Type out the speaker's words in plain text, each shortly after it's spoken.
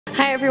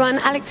Hi everyone,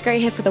 Alex Gray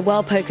here for the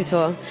World Poker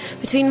Tour.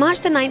 Between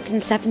March the 9th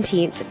and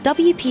 17th,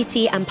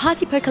 WPT and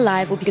Party Poker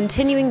Live will be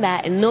continuing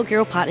their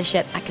inaugural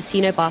partnership at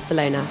Casino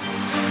Barcelona.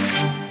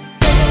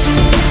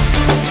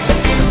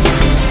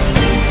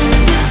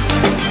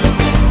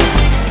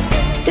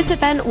 This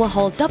event will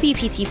hold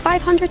WPT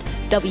 500,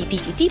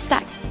 WPT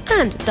DeepStacks,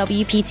 and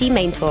WPT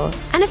Main Tour.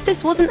 And if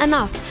this wasn't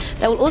enough,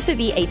 there will also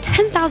be a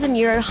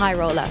 €10,000 high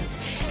roller.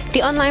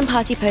 The online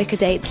party poker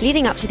dates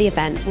leading up to the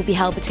event will be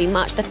held between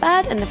March the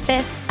 3rd and the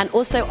 5th, and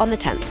also on the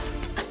 10th.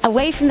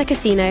 Away from the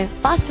casino,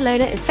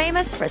 Barcelona is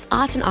famous for its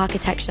art and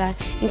architecture,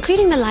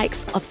 including the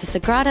likes of the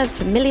Sagrada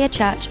Familia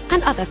Church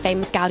and other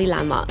famous Gaudi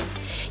landmarks.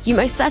 You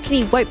most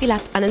certainly won't be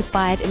left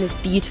uninspired in this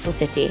beautiful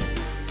city.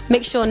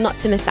 Make sure not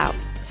to miss out.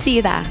 See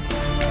you there.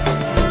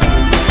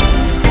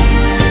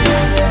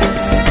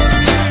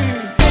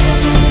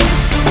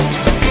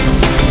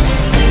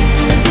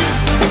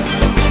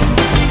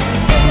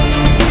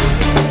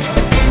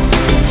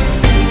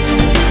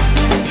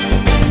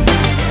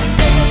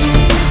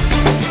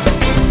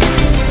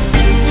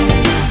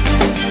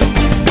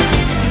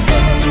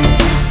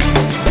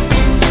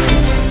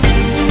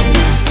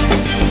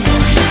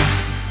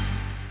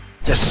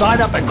 Just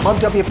sign up at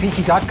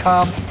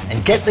ClubWPT.com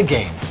and get the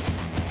game.